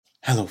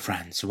Hello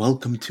friends,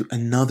 welcome to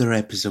another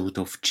episode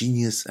of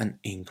Genius and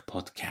Ink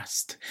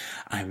podcast.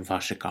 I'm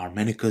Vasek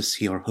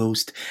Armenikus, your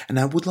host, and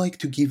I would like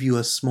to give you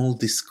a small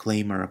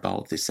disclaimer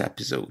about this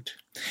episode.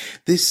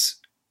 This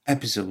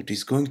episode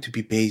is going to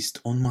be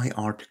based on my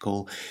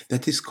article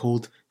that is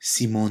called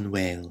Simone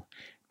Weil,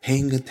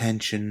 Paying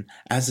Attention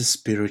as a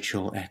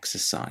Spiritual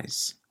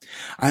Exercise.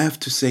 I have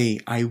to say,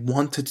 I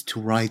wanted to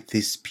write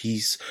this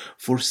piece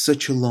for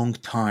such a long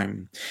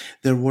time.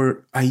 There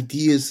were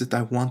ideas that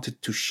I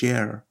wanted to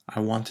share,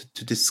 I wanted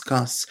to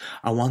discuss,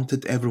 I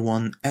wanted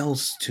everyone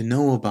else to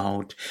know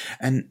about,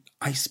 and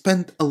I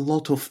spent a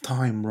lot of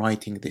time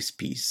writing this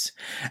piece.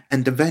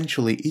 And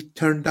eventually it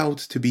turned out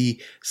to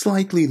be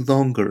slightly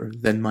longer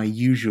than my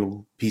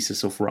usual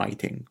pieces of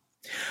writing.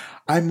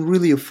 I'm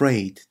really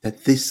afraid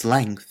that this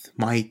length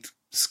might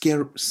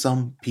scare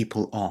some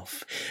people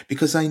off,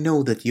 because I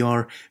know that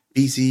you're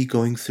busy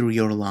going through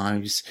your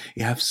lives,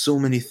 you have so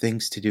many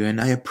things to do, and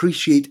I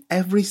appreciate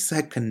every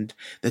second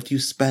that you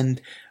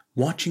spend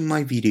watching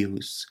my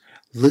videos,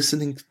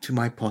 listening to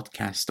my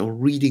podcast, or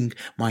reading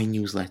my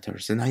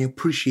newsletters, and I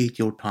appreciate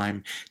your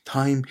time.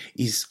 Time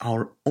is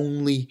our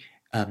only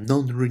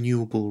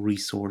non-renewable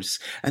resource,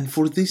 and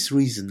for this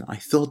reason I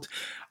thought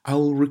I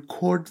will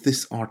record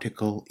this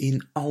article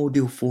in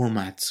audio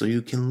format so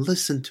you can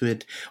listen to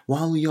it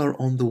while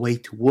you're on the way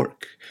to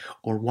work,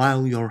 or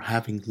while you're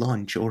having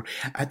lunch, or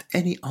at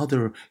any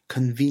other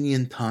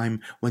convenient time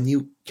when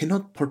you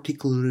cannot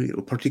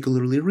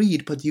particularly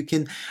read, but you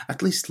can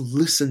at least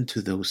listen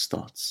to those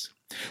thoughts.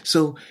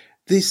 So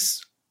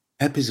this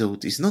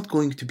episode is not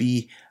going to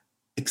be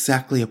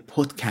exactly a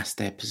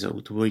podcast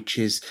episode, which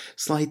is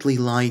slightly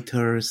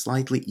lighter,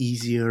 slightly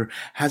easier,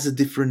 has a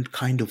different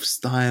kind of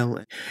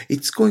style.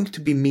 It's going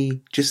to be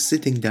me just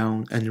sitting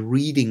down and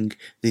reading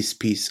this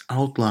piece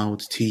out loud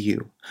to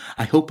you.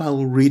 I hope I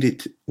will read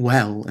it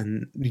well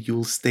and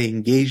you'll stay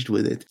engaged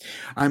with it.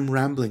 I'm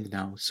rambling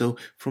now, so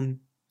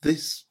from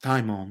this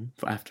time on,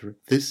 after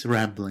this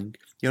rambling,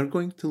 you're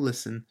going to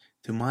listen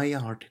to my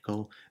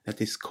article that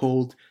is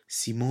called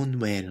Simone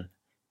Weil,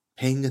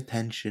 Paying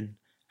Attention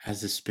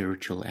as a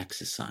Spiritual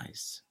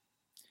Exercise.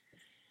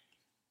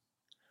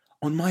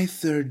 On my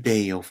third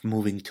day of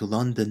moving to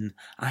London,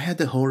 I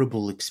had a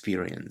horrible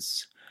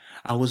experience.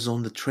 I was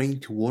on the train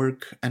to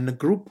work, and a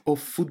group of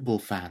football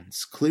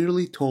fans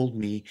clearly told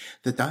me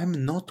that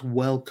I'm not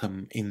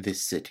welcome in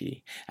this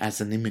city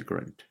as an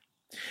immigrant.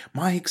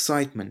 My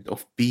excitement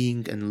of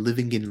being and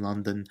living in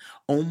London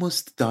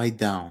almost died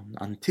down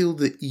until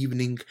the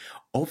evening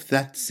of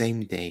that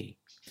same day.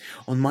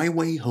 On my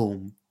way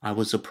home, I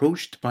was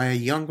approached by a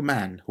young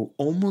man who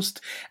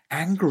almost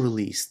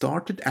angrily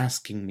started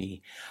asking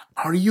me,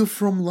 "Are you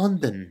from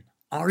London?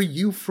 Are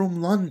you from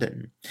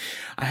London?"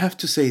 I have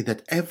to say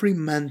that every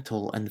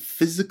mental and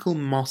physical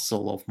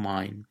muscle of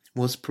mine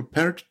was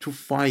prepared to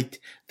fight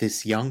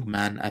this young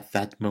man at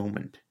that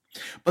moment.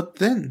 But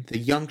then the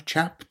young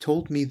chap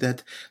told me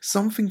that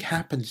something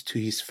happened to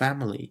his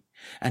family,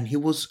 and he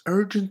was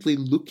urgently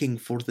looking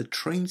for the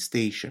train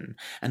station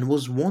and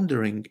was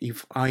wondering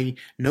if I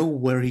know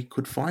where he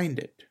could find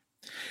it.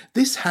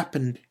 This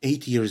happened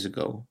 8 years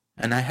ago,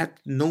 and I had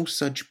no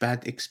such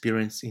bad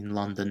experience in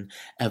London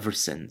ever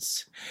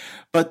since.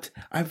 But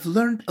I've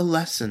learned a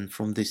lesson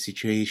from this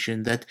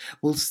situation that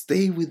will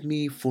stay with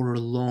me for a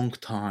long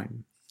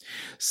time.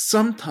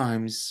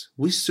 Sometimes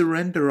we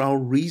surrender our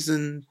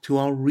reason to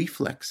our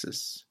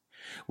reflexes.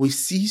 We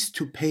cease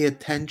to pay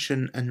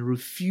attention and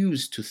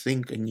refuse to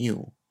think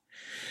anew.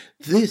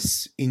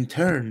 This, in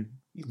turn,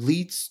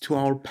 leads to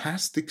our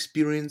past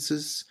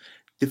experiences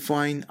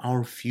define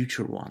our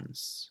future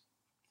ones.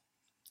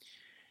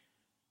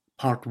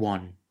 Part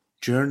 1.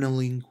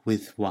 Journaling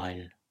with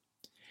Weil.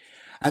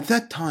 At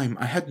that time,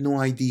 I had no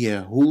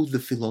idea who the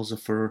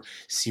philosopher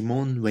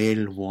Simone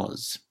Weil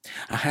was.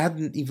 I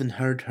hadn't even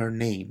heard her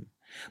name.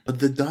 But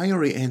the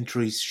diary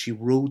entries she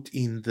wrote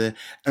in the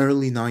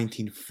early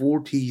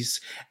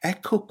 1940s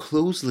echo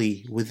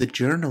closely with the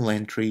journal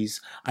entries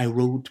I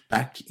wrote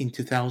back in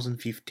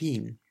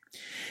 2015.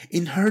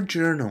 In her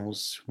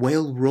journals,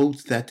 Weil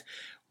wrote that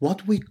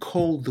what we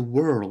call the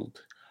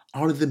world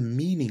are the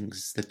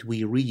meanings that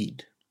we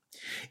read.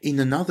 In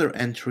another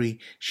entry,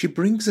 she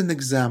brings an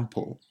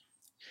example.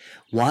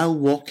 While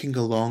walking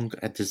along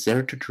a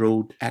deserted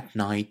road at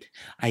night,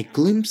 I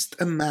glimpsed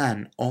a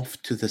man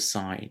off to the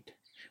side,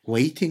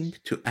 waiting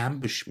to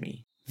ambush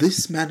me.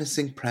 This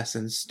menacing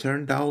presence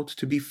turned out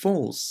to be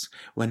false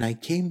when I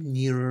came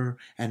nearer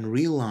and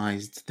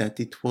realized that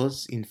it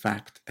was in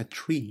fact a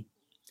tree.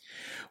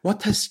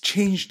 What has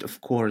changed, of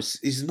course,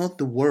 is not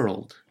the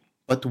world,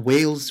 but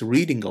Weil's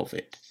reading of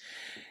it.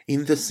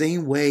 In the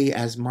same way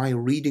as my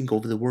reading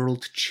of the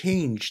world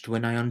changed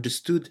when I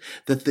understood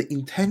that the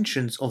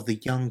intentions of the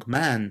young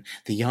man,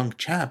 the young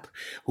chap,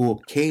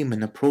 who came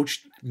and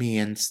approached me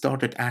and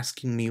started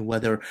asking me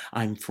whether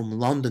I'm from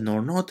London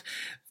or not,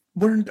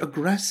 weren't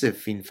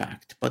aggressive, in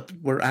fact, but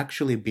were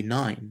actually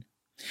benign.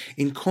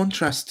 In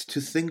contrast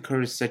to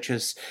thinkers such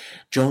as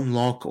John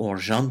Locke or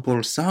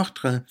Jean-Paul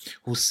Sartre,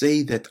 who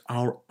say that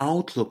our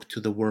outlook to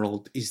the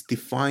world is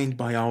defined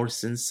by our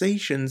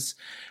sensations,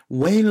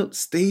 Weil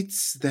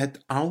states that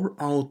our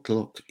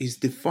outlook is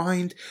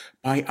defined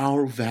by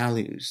our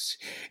values.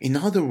 In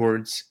other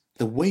words,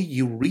 the way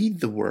you read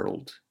the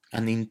world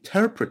and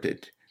interpret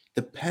it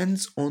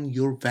depends on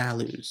your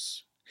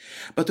values.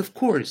 But of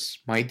course,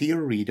 my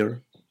dear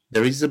reader,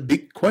 there is a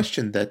big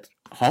question that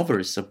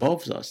hovers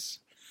above us.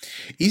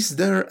 Is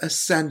there a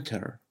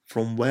center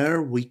from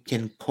where we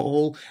can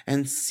call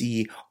and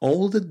see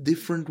all the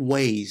different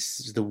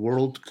ways the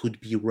world could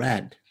be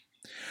read?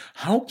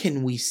 How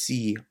can we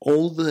see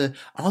all the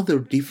other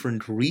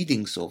different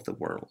readings of the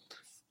world?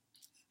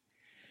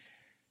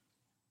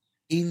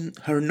 In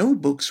her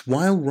notebooks,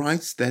 Weil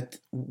writes that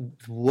the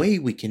way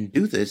we can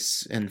do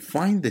this and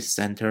find this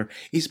center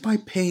is by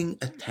paying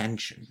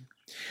attention.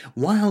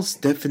 Weil's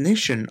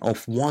definition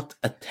of what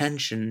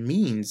attention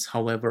means,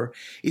 however,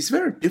 is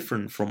very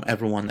different from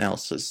everyone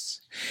else's.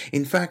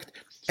 In fact,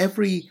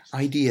 every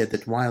idea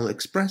that Weil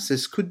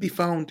expresses could be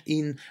found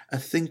in a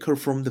thinker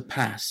from the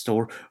past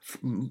or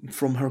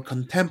from her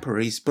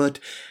contemporaries, but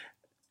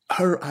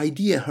her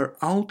idea, her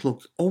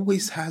outlook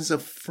always has a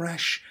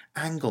fresh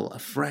angle, a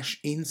fresh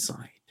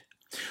insight.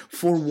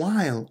 For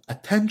Weil,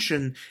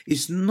 attention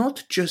is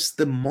not just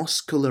the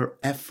muscular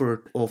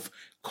effort of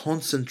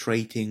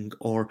concentrating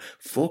or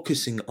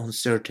focusing on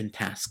certain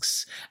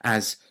tasks,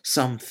 as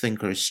some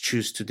thinkers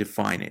choose to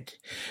define it.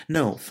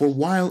 No, for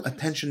Weil,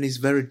 attention is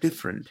very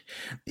different.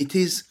 It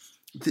is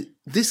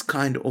this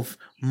kind of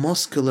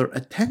muscular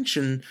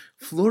attention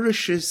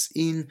flourishes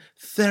in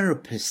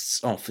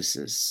therapists'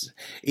 offices,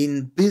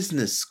 in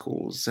business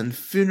schools and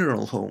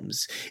funeral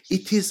homes.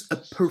 It is a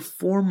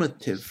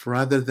performative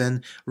rather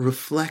than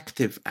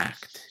reflective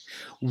act,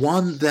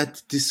 one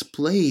that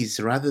displays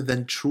rather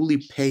than truly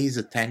pays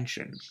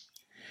attention.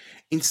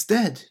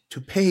 Instead, to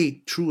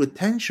pay true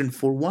attention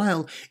for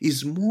Weil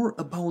is more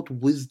about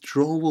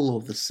withdrawal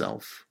of the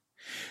self.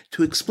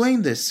 To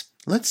explain this,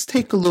 let's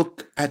take a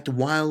look at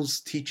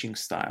Weil's teaching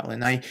style,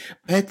 and I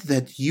bet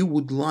that you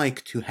would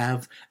like to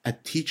have a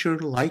teacher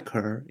like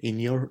her in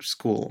your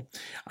school.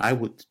 I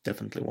would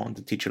definitely want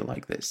a teacher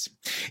like this.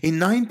 In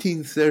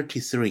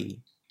 1933,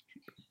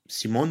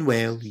 Simone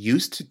Weil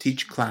used to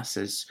teach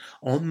classes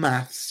on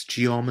maths,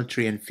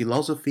 geometry, and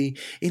philosophy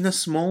in a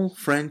small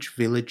French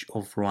village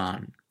of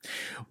Rouen.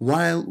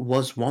 Weil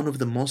was one of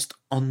the most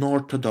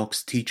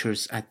unorthodox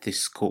teachers at this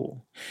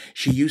school.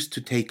 She used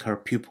to take her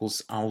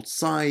pupils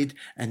outside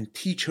and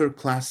teach her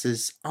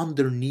classes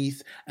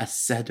underneath a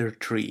cedar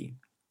tree.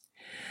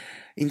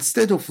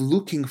 Instead of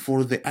looking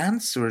for the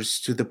answers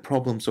to the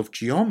problems of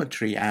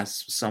geometry,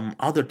 as some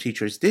other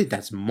teachers did,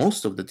 as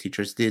most of the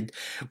teachers did,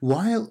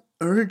 Weil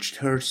urged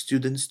her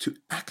students to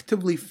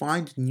actively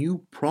find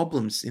new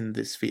problems in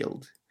this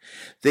field.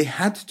 They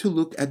had to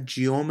look at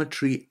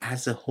geometry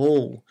as a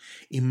whole,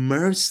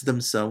 immerse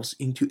themselves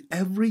into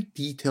every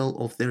detail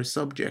of their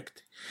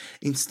subject,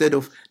 instead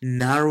of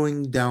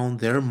narrowing down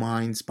their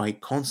minds by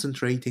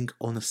concentrating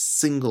on a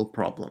single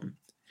problem.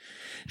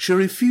 She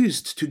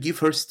refused to give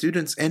her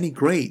students any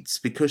grades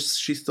because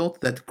she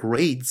thought that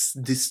grades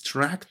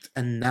distract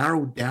and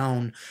narrow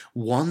down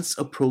one's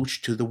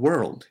approach to the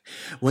world.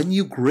 When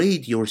you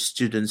grade your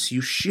students, you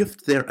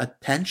shift their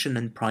attention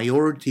and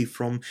priority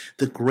from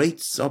the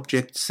great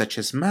subjects such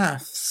as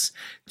maths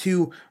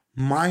to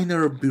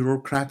minor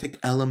bureaucratic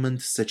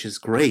elements such as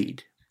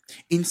grade.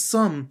 In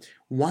sum,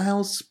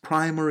 Weil's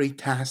primary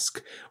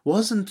task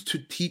wasn't to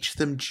teach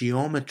them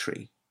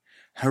geometry.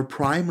 Her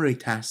primary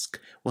task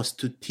was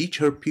to teach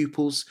her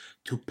pupils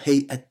to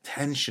pay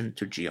attention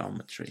to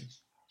geometry.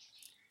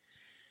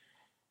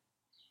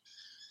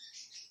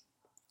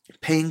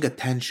 Paying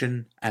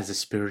attention as a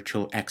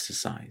spiritual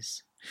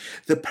exercise.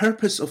 The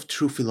purpose of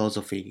true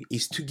philosophy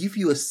is to give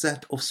you a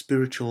set of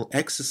spiritual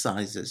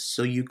exercises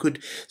so you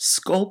could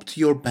sculpt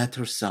your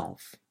better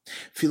self.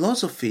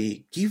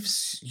 Philosophy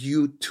gives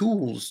you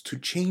tools to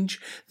change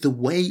the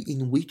way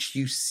in which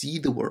you see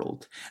the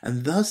world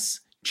and thus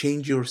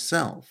change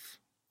yourself.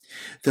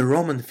 The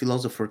Roman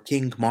philosopher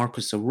King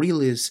Marcus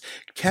Aurelius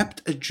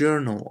kept a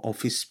journal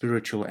of his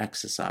spiritual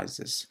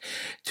exercises.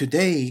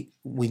 Today,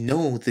 we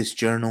know this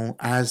journal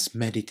as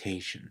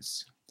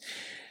meditations.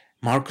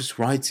 Marcus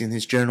writes in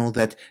his journal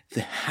that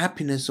the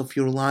happiness of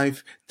your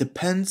life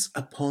depends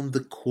upon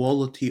the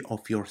quality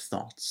of your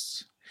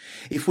thoughts.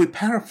 If we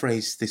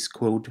paraphrase this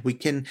quote, we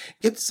can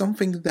get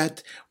something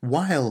that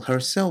Weil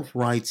herself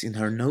writes in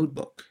her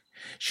notebook.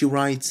 She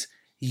writes,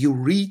 "You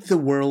read the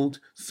world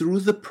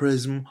through the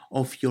prism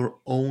of your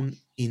own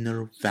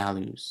inner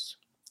values."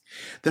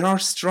 There are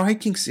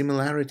striking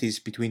similarities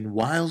between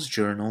Weil's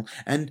journal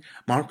and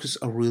Marcus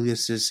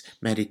Aurelius's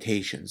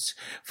meditations.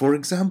 For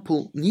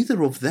example,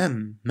 neither of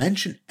them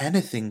mention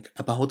anything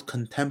about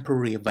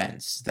contemporary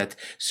events that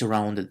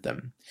surrounded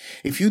them.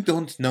 If you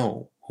don't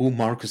know who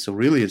Marcus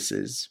Aurelius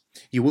is,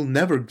 you will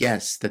never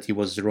guess that he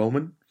was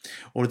Roman,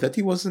 or that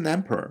he was an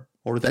emperor,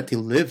 or that he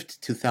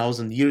lived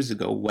 2000 years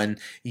ago when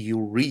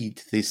you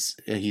read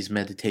his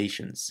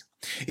meditations.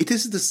 It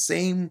is the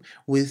same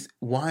with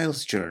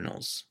Weil's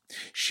journals.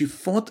 She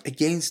fought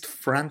against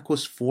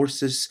Franco's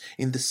forces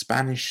in the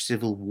Spanish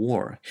Civil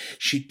War.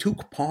 She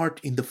took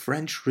part in the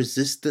French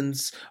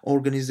resistance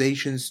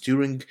organizations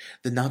during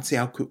the Nazi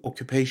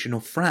occupation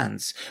of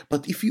France.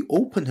 But if you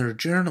open her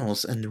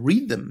journals and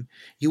read them,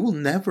 you will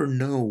never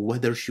know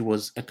whether she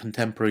was a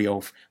contemporary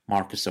of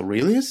Marcus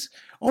Aurelius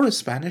or a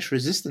Spanish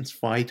resistance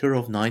fighter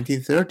of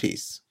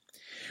 1930s.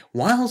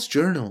 Weil's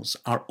journals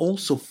are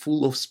also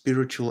full of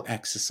spiritual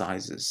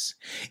exercises.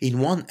 In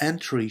one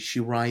entry, she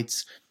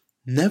writes,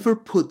 "Never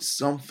put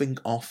something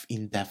off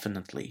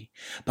indefinitely,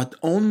 but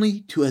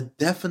only to a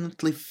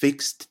definitely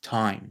fixed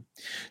time.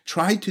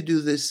 Try to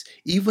do this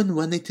even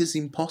when it is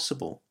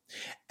impossible.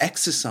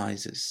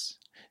 Exercises.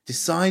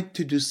 Decide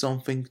to do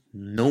something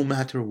no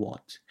matter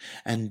what,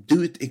 and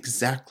do it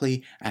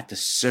exactly at a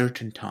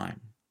certain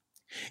time."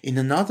 In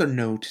another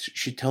note,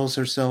 she tells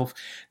herself,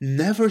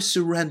 "Never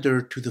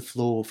surrender to the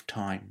flow of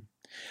time.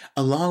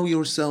 Allow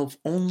yourself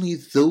only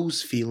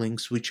those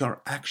feelings which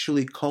are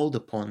actually called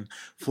upon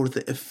for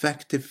the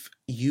effective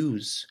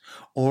use,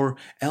 or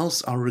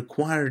else are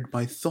required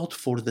by thought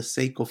for the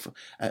sake of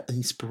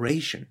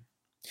inspiration."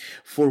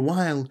 For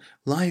while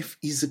life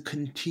is a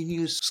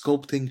continuous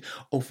sculpting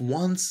of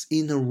one's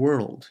inner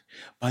world,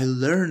 by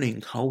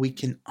learning how we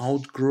can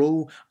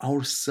outgrow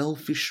our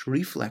selfish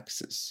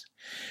reflexes,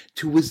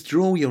 to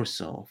withdraw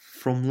yourself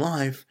from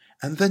life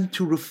and then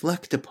to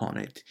reflect upon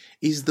it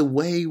is the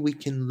way we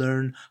can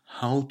learn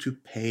how to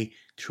pay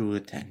true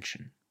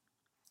attention.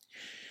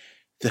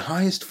 The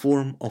highest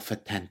form of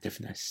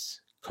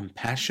attentiveness,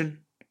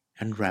 compassion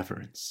and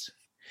reverence.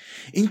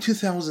 In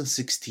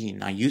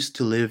 2016, I used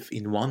to live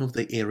in one of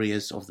the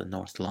areas of the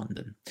North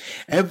London.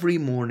 Every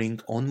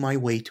morning on my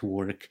way to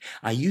work,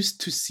 I used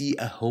to see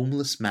a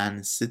homeless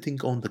man sitting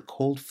on the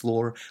cold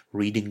floor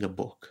reading a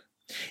book.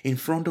 In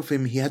front of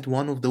him, he had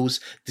one of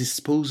those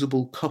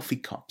disposable coffee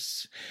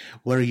cups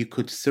where you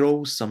could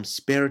throw some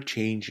spare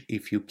change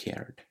if you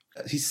cared.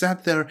 He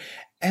sat there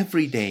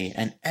every day,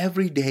 and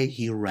every day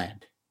he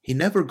read. He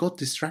never got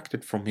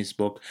distracted from his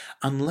book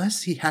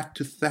unless he had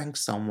to thank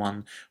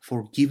someone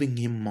for giving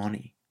him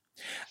money.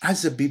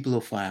 As a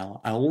bibliophile,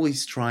 I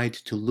always tried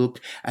to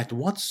look at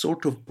what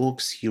sort of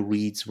books he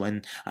reads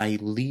when I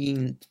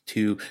leaned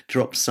to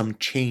drop some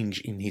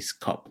change in his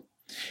cup.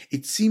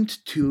 It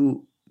seemed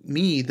to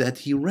me that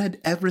he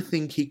read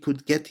everything he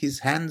could get his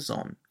hands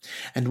on,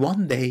 and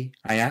one day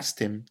I asked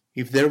him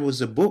if there was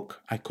a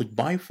book I could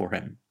buy for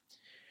him.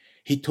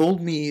 He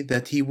told me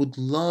that he would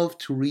love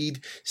to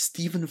read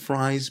Stephen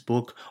Fry's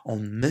book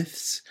on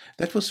myths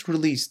that was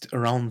released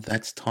around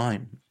that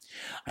time.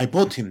 I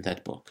bought him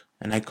that book,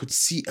 and I could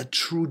see a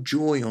true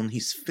joy on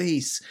his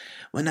face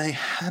when I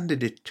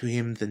handed it to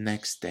him the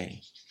next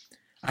day.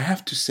 I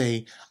have to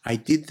say, I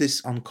did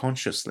this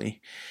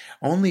unconsciously.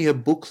 Only a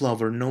book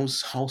lover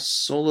knows how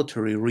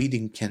solitary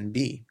reading can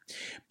be.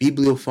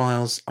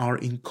 Bibliophiles are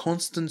in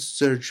constant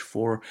search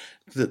for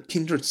the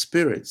kindred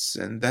spirits,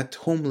 and that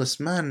homeless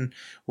man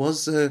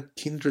was a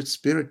kindred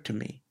spirit to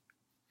me.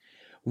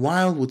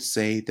 Weil would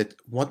say that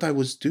what I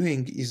was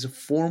doing is a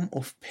form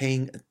of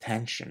paying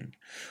attention.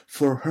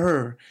 For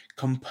her,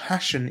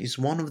 compassion is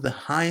one of the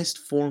highest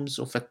forms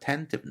of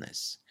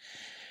attentiveness.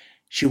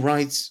 She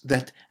writes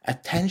that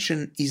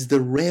attention is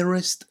the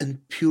rarest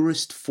and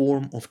purest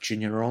form of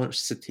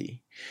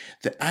generosity.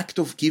 The act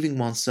of giving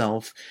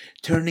oneself,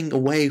 turning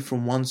away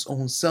from one's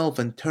own self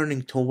and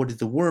turning toward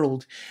the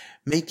world,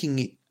 making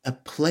it a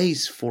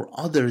place for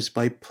others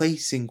by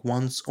placing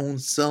one's own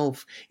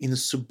self in a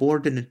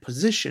subordinate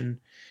position,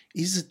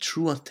 is a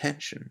true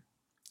attention.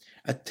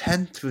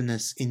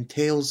 Attentiveness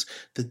entails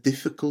the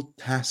difficult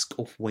task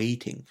of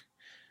waiting,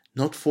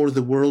 not for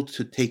the world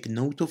to take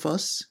note of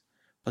us,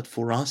 but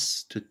for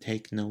us to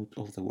take note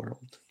of the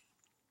world.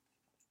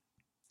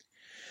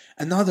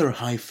 Another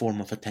high form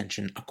of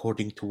attention,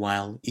 according to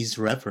Weil, is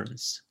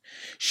reverence.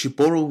 She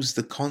borrows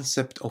the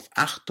concept of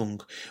Achtung,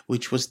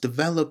 which was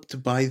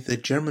developed by the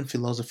German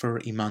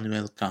philosopher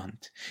Immanuel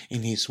Kant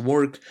in his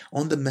work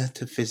on the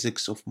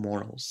metaphysics of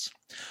morals.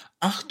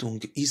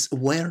 Achtung is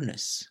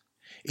awareness.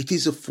 It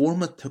is a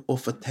form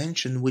of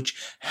attention which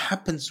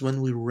happens when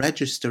we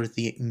register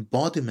the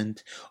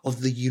embodiment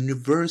of the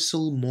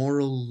universal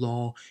moral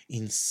law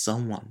in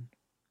someone.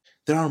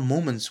 There are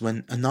moments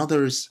when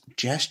another's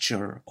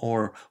gesture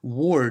or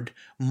word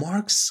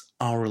marks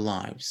our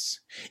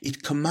lives.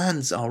 It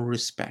commands our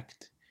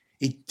respect.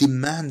 It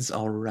demands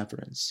our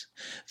reverence.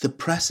 The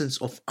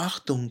presence of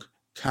Achtung,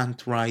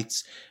 Kant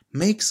writes,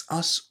 makes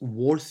us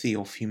worthy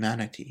of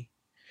humanity.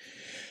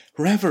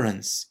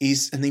 Reverence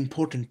is an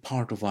important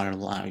part of our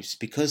lives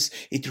because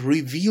it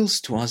reveals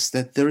to us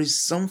that there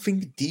is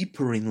something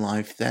deeper in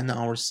life than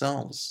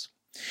ourselves.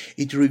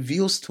 It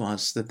reveals to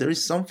us that there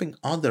is something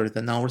other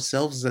than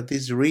ourselves that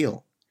is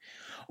real.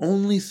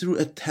 Only through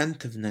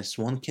attentiveness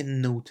one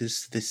can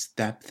notice this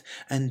depth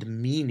and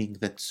meaning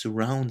that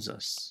surrounds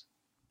us.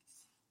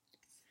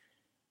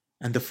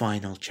 And the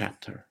final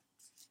chapter.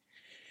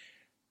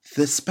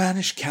 The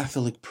Spanish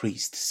Catholic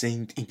priest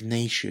Saint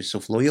Ignatius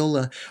of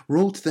Loyola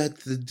wrote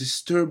that the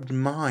disturbed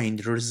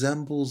mind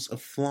resembles a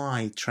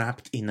fly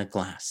trapped in a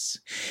glass.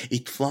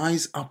 It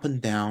flies up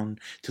and down,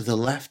 to the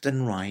left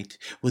and right,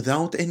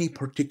 without any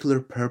particular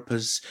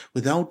purpose,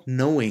 without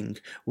knowing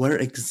where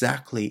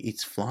exactly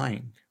it's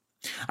flying.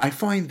 I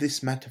find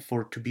this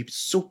metaphor to be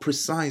so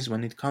precise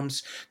when it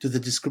comes to the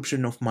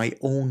description of my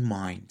own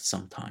mind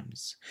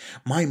sometimes.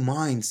 My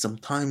mind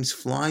sometimes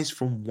flies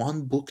from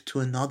one book to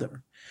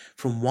another,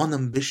 from one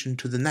ambition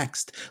to the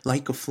next,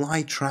 like a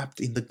fly trapped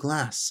in the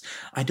glass.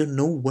 I don't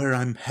know where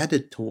I'm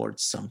headed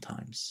towards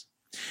sometimes.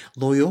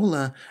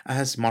 Loyola,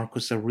 as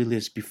Marcus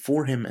Aurelius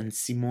before him and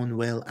Simone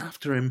Weil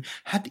after him,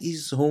 had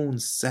his own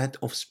set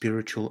of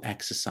spiritual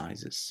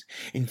exercises.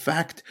 In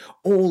fact,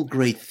 all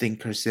great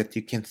thinkers that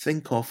you can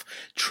think of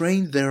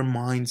trained their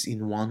minds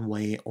in one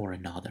way or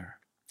another.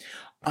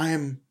 I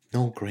am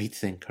no great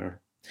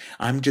thinker.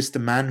 I'm just a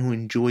man who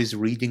enjoys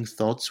reading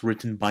thoughts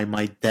written by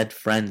my dead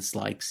friends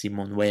like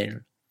Simone Weil.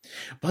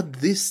 But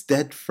this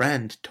dead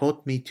friend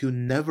taught me to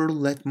never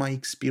let my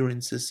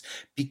experiences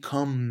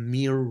become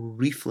mere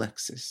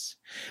reflexes.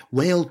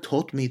 Weil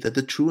taught me that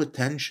the true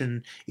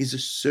attention is a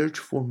search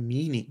for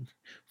meaning,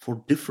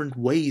 for different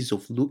ways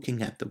of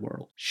looking at the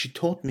world. She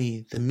taught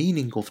me the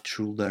meaning of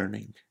true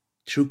learning,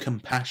 true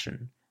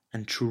compassion,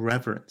 and true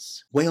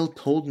reverence. Weil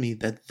told me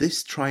that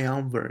this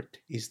triumvirate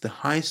is the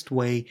highest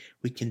way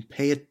we can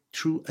pay a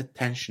true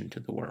attention to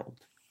the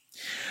world.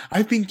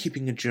 I've been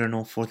keeping a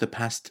journal for the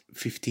past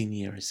 15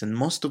 years, and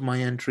most of my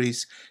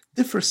entries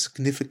differ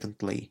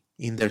significantly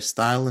in their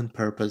style and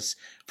purpose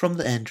from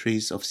the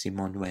entries of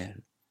Simone Weil.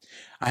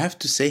 I have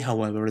to say,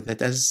 however,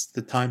 that as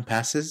the time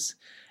passes,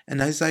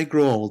 and as I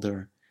grow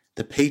older,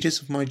 the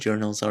pages of my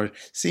journals are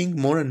seeing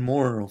more and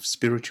more of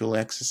spiritual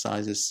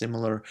exercises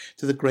similar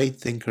to the great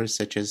thinkers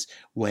such as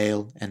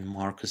Weil and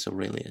Marcus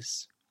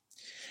Aurelius.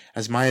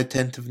 As my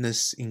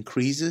attentiveness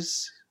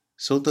increases,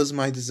 so does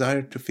my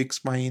desire to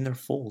fix my inner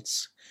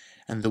faults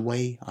and the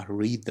way I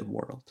read the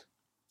world.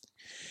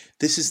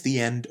 This is the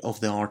end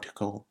of the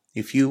article.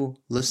 If you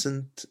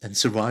listened and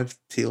survived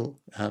till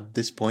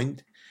this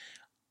point,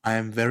 I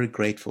am very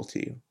grateful to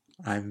you.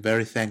 I'm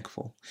very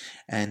thankful.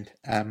 And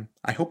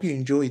I hope you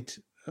enjoyed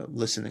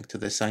listening to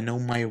this. I know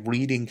my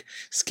reading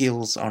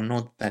skills are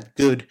not that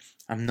good.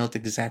 I'm not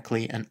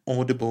exactly an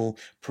audible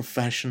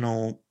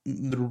professional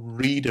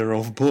reader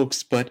of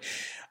books, but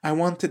I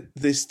wanted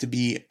this to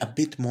be a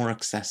bit more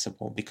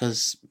accessible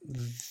because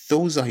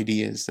those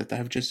ideas that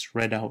I've just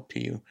read out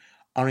to you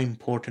are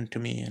important to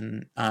me,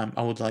 and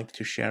I would like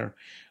to share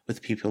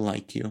with people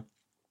like you.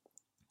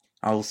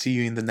 I will see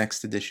you in the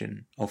next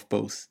edition of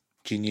both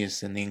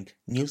Genius and Ink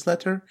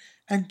newsletter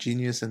and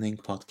Genius and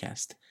Ink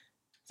podcast.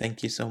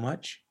 Thank you so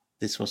much.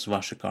 This was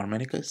Vasek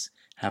Armenicus.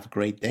 Have a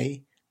great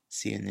day.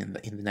 See you in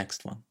the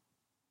next one.